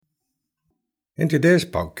In today's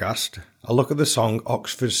podcast, I'll look at the song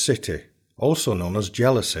Oxford City, also known as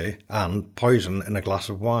Jealousy and Poison in a Glass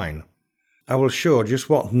of Wine. I will show just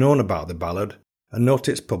what's known about the ballad and note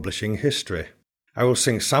its publishing history. I will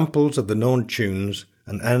sing samples of the known tunes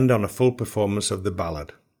and end on a full performance of the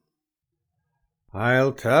ballad.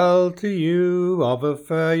 I'll tell to you of a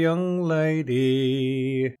fair young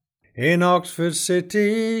lady. In Oxford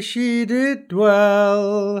City she did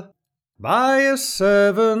dwell. By a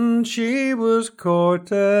servant she was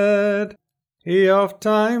courted. He oft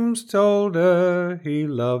times told her he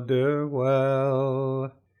loved her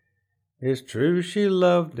well. It's true she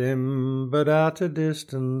loved him, but at a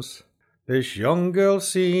distance. This young girl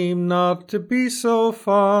seemed not to be so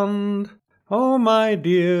fond. Oh, my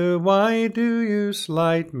dear, why do you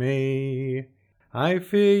slight me? I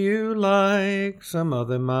fear you like some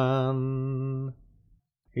other man.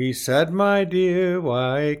 He said, my dear,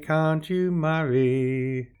 why can't you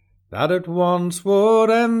marry? That at once would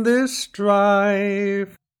end this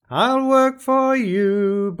strife. I'll work for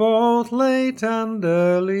you both late and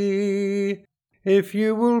early, if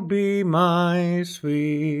you will be my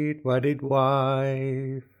sweet wedded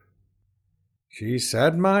wife. She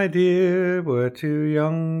said, my dear, we're too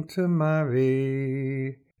young to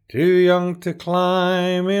marry, too young to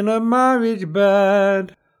climb in a marriage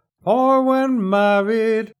bed, for when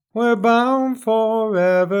married we're bound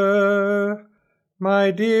forever.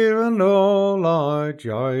 My dear, and all our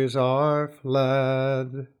joys are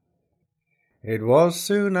fled. It was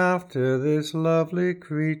soon after this lovely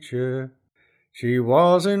creature she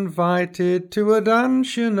was invited to a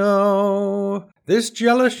dance, you know. This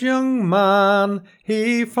jealous young man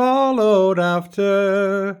he followed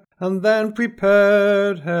after, and then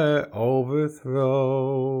prepared her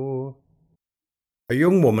overthrow. A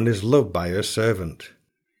young woman is loved by her servant.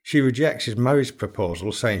 She rejects his marriage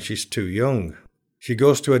proposal, saying she's too young. She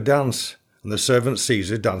goes to a dance, and the servant sees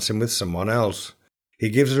her dancing with someone else. He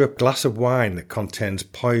gives her a glass of wine that contains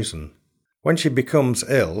poison. When she becomes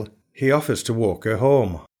ill, he offers to walk her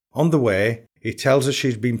home. On the way, he tells her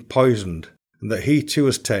she's been poisoned, and that he too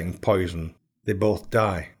has taken poison. They both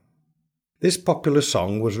die. This popular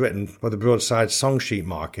song was written for the broadside song sheet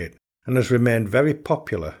market, and has remained very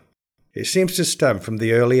popular. It seems to stem from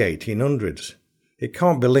the early 1800s. It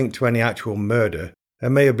can't be linked to any actual murder,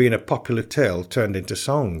 and may have been a popular tale turned into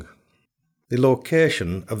song. The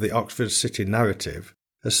location of the Oxford City narrative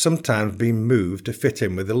has sometimes been moved to fit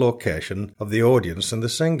in with the location of the audience and the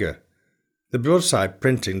singer. The broadside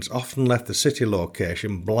printings often left the city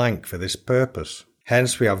location blank for this purpose.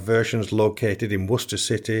 Hence we have versions located in Worcester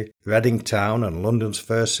City, Reading Town and London's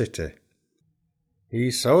Fair City. He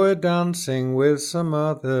saw her dancing with some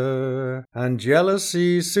other, and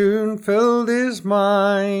jealousy soon filled his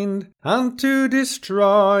mind, and to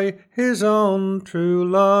destroy his own true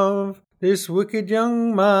love, this wicked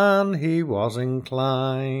young man he was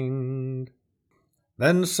inclined.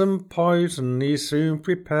 Then some poison he soon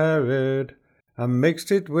prepared, and mixed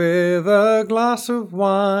it with a glass of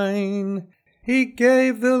wine. He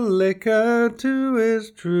gave the liquor to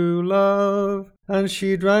his true love, and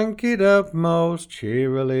she drank it up most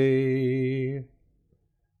cheerily.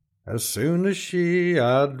 As soon as she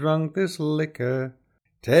had drunk this liquor,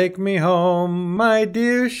 take me home, my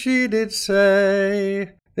dear, she did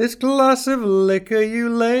say. This glass of liquor you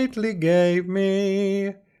lately gave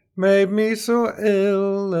me made me so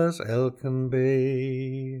ill as ill can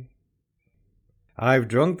be. I've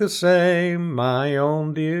drunk the same, my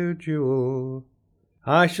own dear jewel.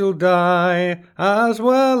 I shall die as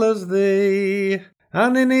well as thee,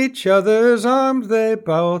 and in each other's arms they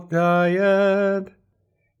both died.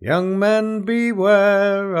 Young men,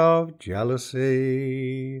 beware of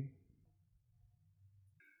jealousy.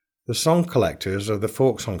 The song collectors of the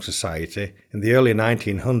Folk Song Society in the early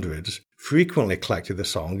 1900s frequently collected the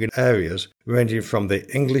song in areas ranging from the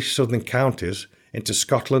English southern counties into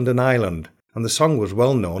Scotland and Ireland, and the song was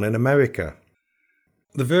well known in America.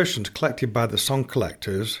 The versions collected by the song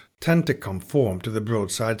collectors tend to conform to the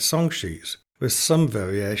broadside song sheets, with some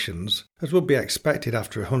variations, as would be expected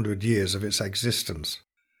after 100 years of its existence.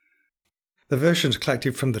 The versions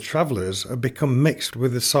collected from the travellers have become mixed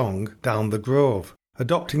with the song Down the Grove,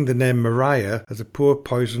 adopting the name Maria as a poor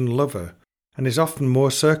poisoned lover, and is often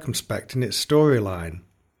more circumspect in its storyline.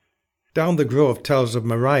 Down the Grove tells of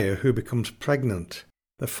Maria who becomes pregnant.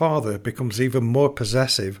 The father becomes even more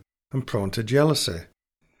possessive and prone to jealousy.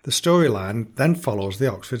 The storyline then follows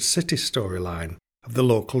the Oxford City storyline of the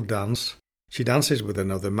local dance. She dances with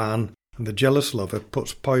another man, and the jealous lover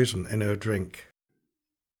puts poison in her drink.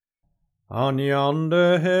 On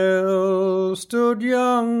yonder hill stood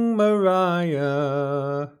young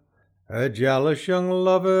Maria, A jealous young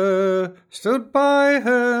lover stood by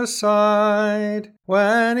her side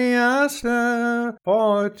when he asked her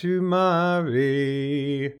for to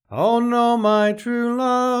marry. Oh no, my true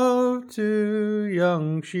love, too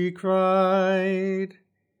young, she cried.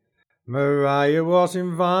 Maria was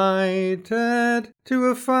invited to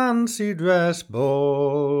a fancy dress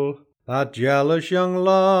ball. That jealous young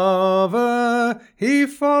lover, he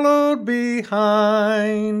followed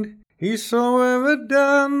behind. He saw her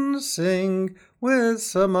a-dancing with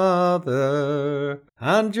some other,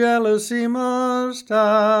 and jealousy must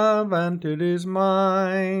have entered his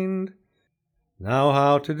mind. Now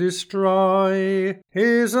how to destroy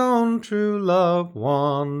his own true loved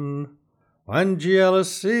one, when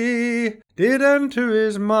jealousy did enter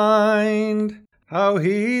his mind, how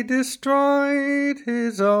he destroyed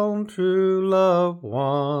his own true loved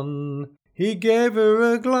one. He gave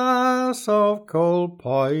her a glass of cold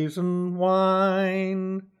poisoned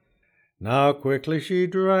wine. Now quickly she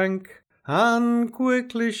drank, and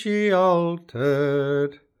quickly she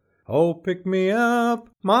altered. Oh, pick me up,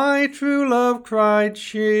 my true love, cried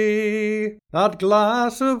she. That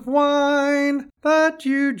glass of wine that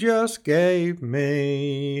you just gave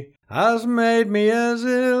me has made me as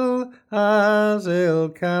ill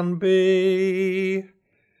can be.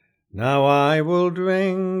 Now I will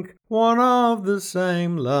drink one of the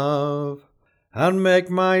same love, and make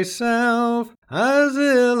myself as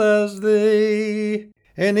ill as thee.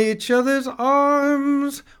 In each other's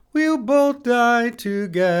arms we'll both die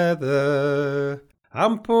together,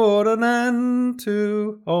 and put an end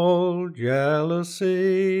to all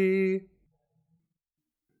jealousy.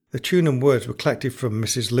 The tune and words were collected from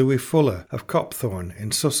Mrs. Louis Fuller of Copthorne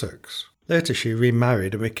in Sussex. Later she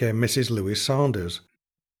remarried and became Mrs. Louis Saunders.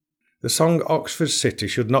 The song Oxford City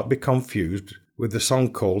should not be confused with the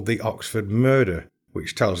song called The Oxford Murder,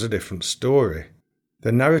 which tells a different story.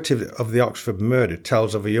 The narrative of the Oxford Murder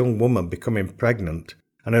tells of a young woman becoming pregnant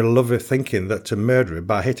and her lover thinking that to murder her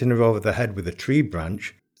by hitting her over the head with a tree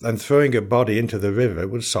branch and throwing her body into the river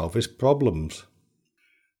would solve his problems.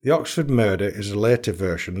 The Oxford Murder is a later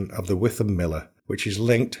version of the Witham Miller, which is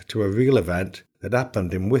linked to a real event that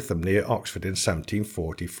happened in Witham near Oxford in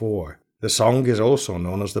 1744. The song is also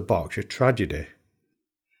known as the Berkshire Tragedy.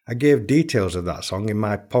 I gave details of that song in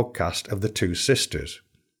my podcast of The Two Sisters.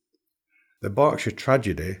 The Berkshire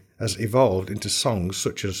Tragedy has evolved into songs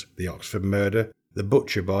such as The Oxford Murder, The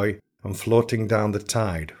Butcher Boy, and Floating Down the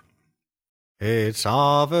Tide. It's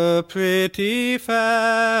of a pretty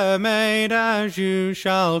fair maid, as you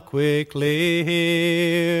shall quickly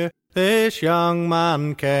hear. This young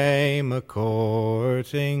man came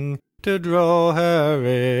a-courting to draw her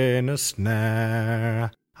in a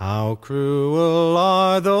snare. How cruel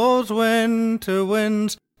are those winter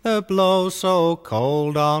winds that blow so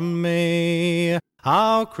cold on me.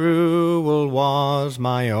 How cruel was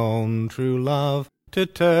my own true love to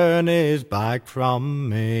turn his back from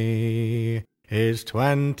me. It's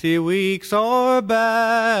 20 weeks or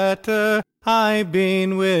better I've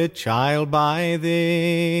been with child by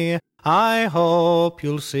thee. I hope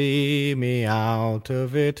you'll see me out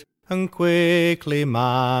of it and quickly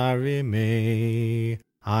marry me.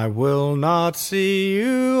 I will not see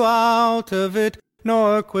you out of it,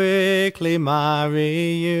 nor quickly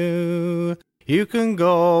marry you. You can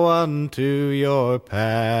go unto your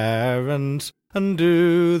parents and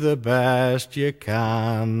do the best you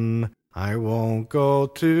can. I won't go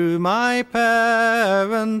to my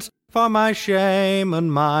parents for my shame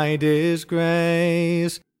and my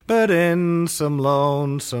disgrace, but in some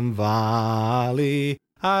lonesome valley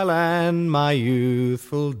I'll end my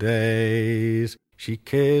youthful days. She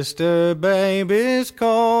kissed her baby's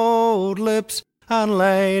cold lips and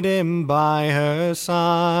laid him by her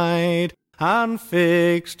side, and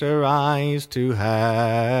fixed her eyes to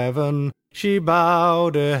heaven. She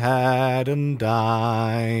bowed her head and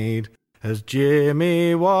died. As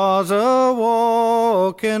Jimmy was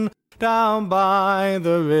a-walking down by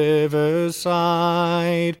the river's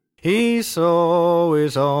side, he saw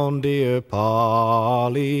his own dear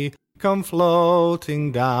Polly come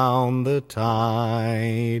floating down the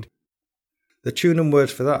tide. The tune and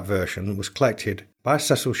words for that version was collected by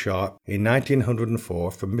Cecil Sharp in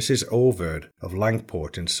 1904 from Mrs. Overd of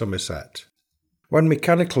Langport in Somerset. When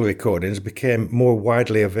mechanical recordings became more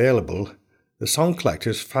widely available, the song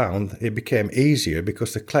collectors found it became easier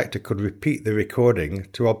because the collector could repeat the recording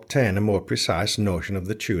to obtain a more precise notion of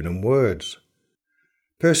the tune and words.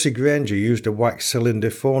 Percy Grainger used a wax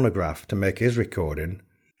cylinder phonograph to make his recording,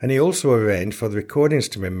 and he also arranged for the recordings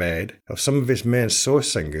to be made of some of his main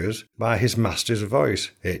source singers by his Master's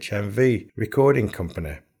Voice, HMV, recording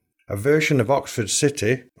company. A version of Oxford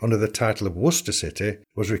City, under the title of Worcester City,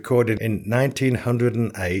 was recorded in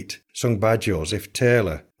 1908, sung by Joseph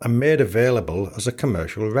Taylor, and made available as a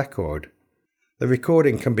commercial record. The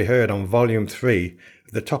recording can be heard on Volume 3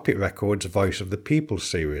 of the Topic Records Voice of the People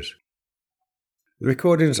series. The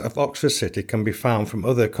recordings of Oxford City can be found from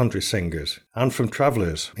other country singers and from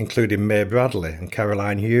travellers, including May Bradley and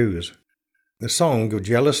Caroline Hughes. The song of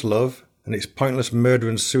jealous love and its pointless murder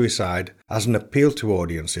and suicide as an appeal to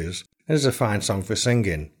audiences is a fine song for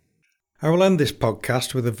singing. I will end this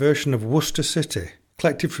podcast with a version of Worcester City,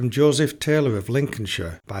 collected from Joseph Taylor of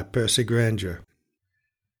Lincolnshire by Percy Granger.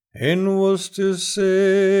 In Worcester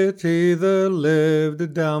City there lived a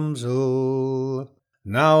damsel.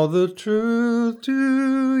 Now the truth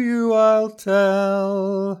to you I'll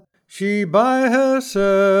tell. She by her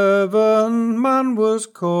servant man was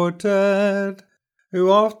courted, who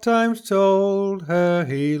oft times told her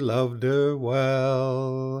he loved her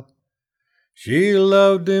well. She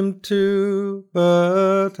loved him too,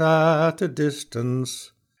 but at a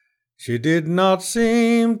distance. She did not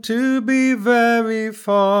seem to be very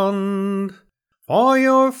fond. For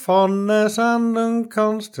your fondness and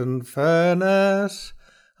unconstant fairness,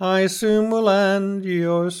 I soon will end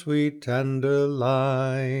your sweet tender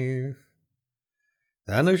life.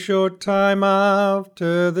 Then a short time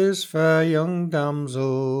after, this fair young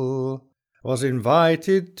damsel was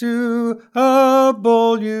invited to a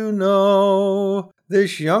ball, you know.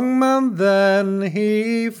 This young man then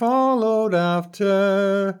he followed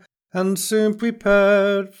after, and soon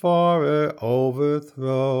prepared for her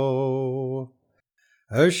overthrow.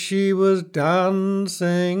 As she was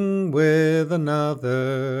dancing with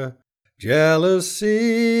another,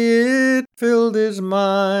 jealousy it filled his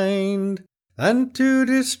mind, and to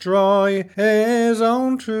destroy his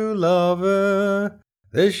own true lover,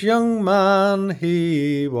 this young man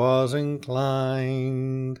he was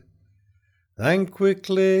inclined. Then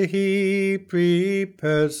quickly he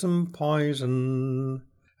prepared some poison,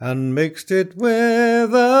 and mixed it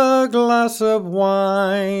with a glass of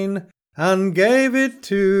wine, and gave it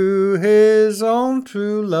to his own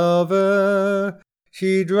true lover.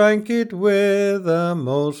 She drank it with a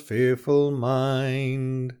most fearful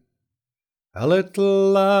mind. A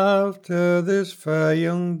little after, this fair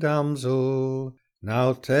young damsel,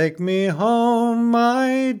 "Now take me home,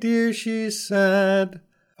 my dear," she said,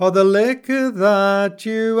 "for the liquor that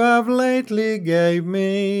you have lately gave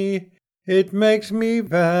me, it makes me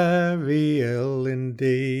very ill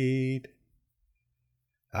indeed."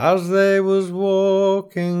 As they was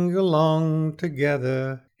walking along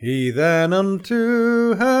together, he then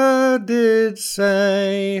unto her did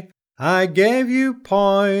say, "I gave you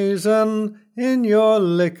poison in your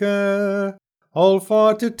liquor, all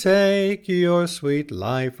for to take your sweet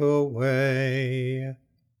life away.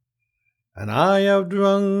 And I have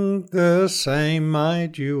drunk the same, my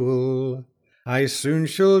jewel, I soon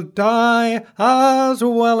shall die as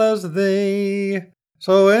well as thee."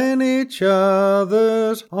 So in each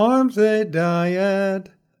other's arms they died.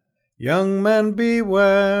 Young men,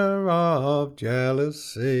 beware of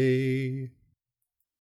jealousy.